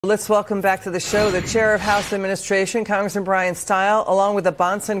Let's welcome back to the show the chair of House Administration, Congressman Brian Stile, along with the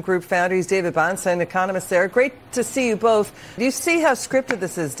Bahnsen Group founder. He's David Bahnsen, economist there. Great to see you both. Do you see how scripted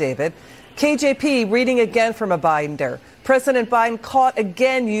this is, David? KJP reading again from a binder. President Biden caught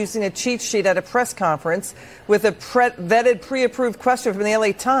again using a cheat sheet at a press conference with a vetted, pre-approved question from the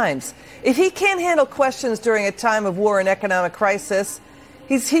LA Times. If he can't handle questions during a time of war and economic crisis,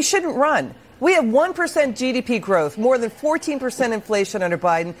 he shouldn't run. We have 1% GDP growth, more than 14% inflation under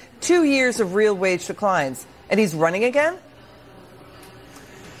Biden, 2 years of real wage declines. And he's running again?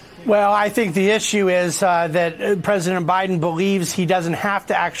 Well, I think the issue is that President Biden believes he doesn't have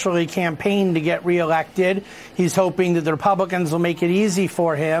to actually campaign to get reelected. He's hoping that the Republicans will make it easy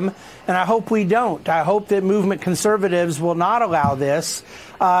for him. And I hope we don't. I hope that movement conservatives will not allow this.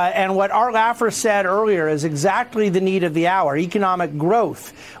 And what Art Laffer said earlier is exactly the need of the hour, economic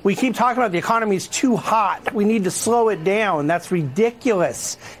growth. We keep talking about the economy is too hot. We need to slow it down. That's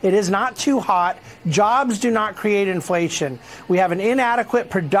ridiculous. It is not too hot. Jobs do not create inflation. We have an inadequate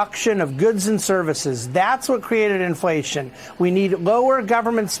production of goods and services. That's what created inflation. We need lower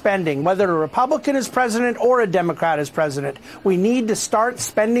government spending, whether a Republican is president or a Democrat is president. We need to start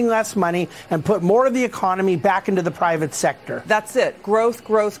spending less money and put more of the economy back into the private sector. That's it. Growth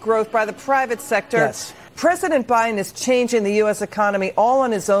by the private sector. Yes. President Biden is changing the U.S. economy all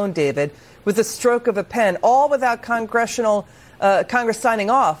on his own, David, with a stroke of a pen, all without Congress signing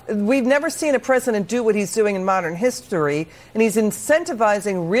off. We've never seen a president do what he's doing in modern history, and he's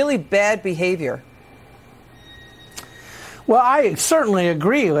incentivizing really bad behavior. Well, I certainly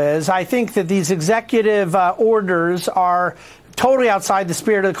agree, Liz. I think that these executive orders are totally outside the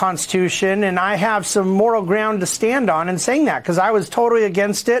spirit of the Constitution, and I have some moral ground to stand on in saying that, because I was totally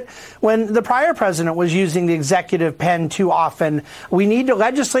against it when the prior president was using the executive pen too often. We need to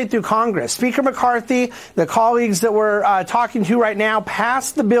legislate through Congress. Speaker McCarthy, the colleagues that we're talking to right now,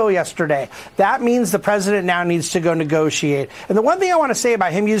 passed the bill yesterday. That means the president now needs to go negotiate. And the one thing I want to say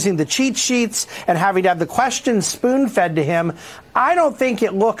about him using the cheat sheets and having to have the questions spoon-fed to him, I don't think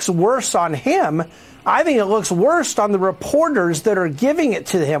it looks worse on him. I think it looks worse on the reporters that are giving it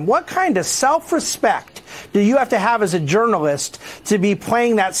to him. What kind of self-respect do you have to have as a journalist to be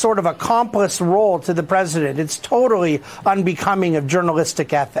playing that sort of accomplice role to the president? It's totally unbecoming of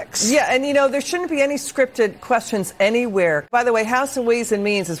journalistic ethics. Yeah, and there shouldn't be any scripted questions anywhere. By the way, House and Ways and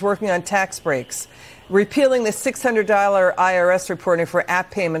Means is working on tax breaks, repealing the $600 IRS reporting for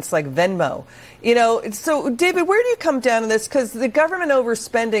app payments like Venmo. So, David, where do you come down on this? Because the government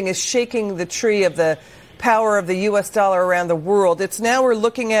overspending is shaking the tree of the power of the U.S. dollar around the world. It's now we're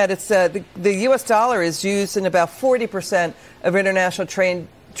looking at the U.S. dollar is used in about 40% of international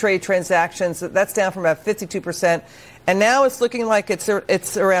trade transactions. That's down from about 52%. And now it's looking like it's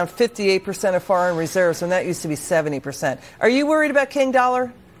around 58% of foreign reserves, and that used to be 70%. Are you worried about King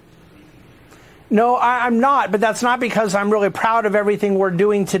Dollar? No, I'm not, but that's not because I'm really proud of everything we're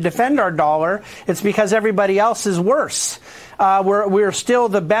doing to defend our dollar. It's because everybody else is worse. We're still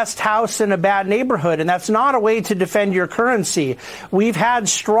the best house in a bad neighborhood, and that's not a way to defend your currency. We've had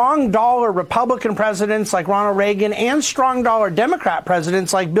strong dollar Republican presidents like Ronald Reagan and strong dollar Democrat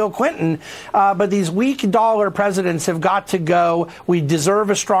presidents like Bill Clinton, but these weak dollar presidents have got to go. We deserve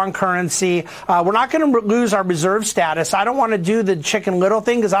a strong currency. We're not going to lose our reserve status. I don't want to do the Chicken Little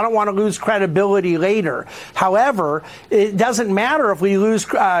thing because I don't want to lose credibility later. However, it doesn't matter if we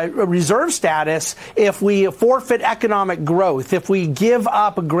lose reserve status if we forfeit economic growth, if we give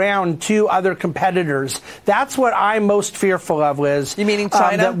up ground to other competitors. That's what I'm most fearful of, Liz. You meaning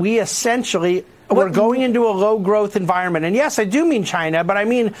China? That we essentially... We're going into a low-growth environment. And yes, I do mean China, but I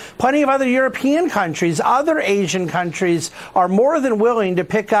mean plenty of other European countries, other Asian countries are more than willing to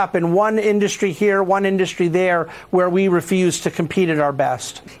pick up in one industry here, one industry there, where we refuse to compete at our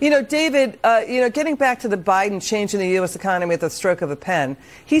best. David, getting back to the Biden changing the U.S. economy at the stroke of a pen,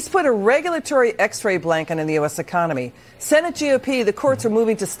 he's put a regulatory X-ray blanket in the U.S. economy. Senate GOP, the courts are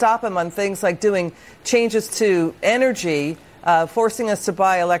moving to stop him on things like doing changes to energy, forcing us to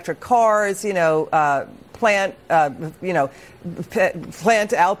buy electric cars, plant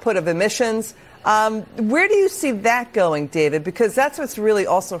output of emissions. Where do you see that going, David? Because that's what's really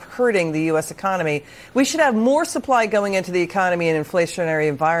also hurting the U.S. economy. We should have more supply going into the economy in an inflationary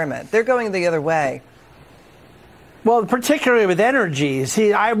environment. They're going the other way. Well, particularly with energy.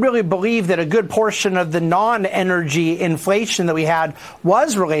 See, I really believe that a good portion of the non-energy inflation that we had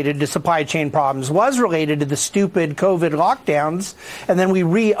was related to supply chain problems, was related to the stupid COVID lockdowns, and then we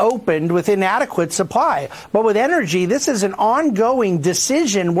reopened with inadequate supply. But with energy, this is an ongoing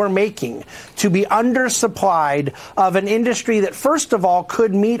decision we're making to be undersupplied of an industry that, first of all,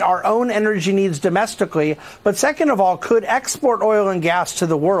 could meet our own energy needs domestically, but second of all, could export oil and gas to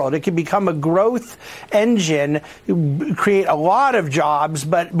the world. It could become a growth engine, create a lot of jobs,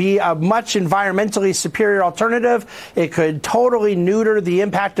 but be a much environmentally superior alternative. It could totally neuter the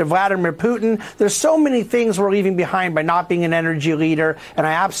impact of Vladimir Putin. There's so many things we're leaving behind by not being an energy leader, and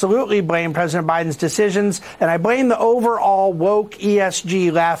I absolutely blame President Biden's decisions, and I blame the overall woke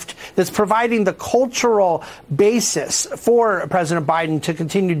ESG left that's providing the cultural basis for President Biden to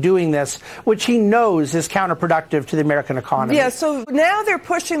continue doing this, which he knows is counterproductive to the American economy. Yeah, so now they're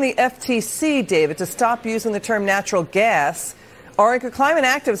pushing the FTC, David, to stop using the term natural gas. Climate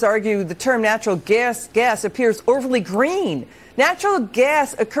activists argue the term natural gas appears overly green. Natural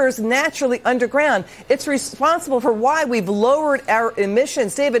gas occurs naturally underground. It's responsible for why we've lowered our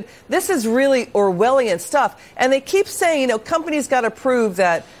emissions. David, this is really Orwellian stuff. And they keep saying, companies got to prove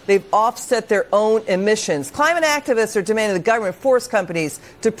that they've offset their own emissions. Climate activists are demanding the government force companies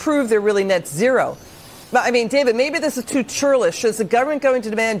to prove they're really net zero. But, David, maybe this is too churlish. Is the government going to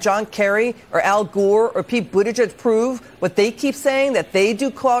demand John Kerry or Al Gore or Pete Buttigieg prove what they keep saying, that they do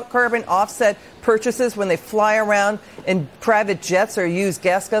carbon offset purchases when they fly around in private jets or use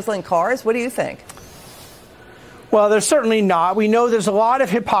gas-guzzling cars? What do you think? Well, there's certainly not. We know there's a lot of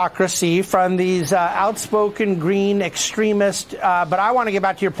hypocrisy from these outspoken green extremists. But I want to get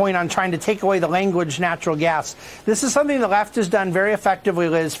back to your point on trying to take away the language natural gas. This is something the left has done very effectively,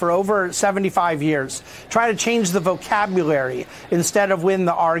 Liz, for over 75 years. Try to change the vocabulary instead of win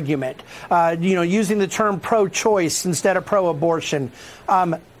the argument. Using the term pro-choice instead of pro-abortion.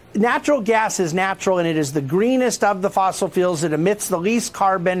 Natural gas is natural, and it is the greenest of the fossil fuels. It emits the least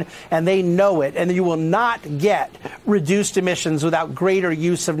carbon, and they know it. And you will not get reduced emissions without greater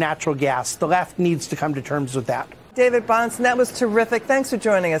use of natural gas. The left needs to come to terms with that. David Bahnsen, that was terrific. Thanks for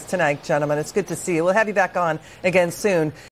joining us tonight, gentlemen. It's good to see you. We'll have you back on again soon.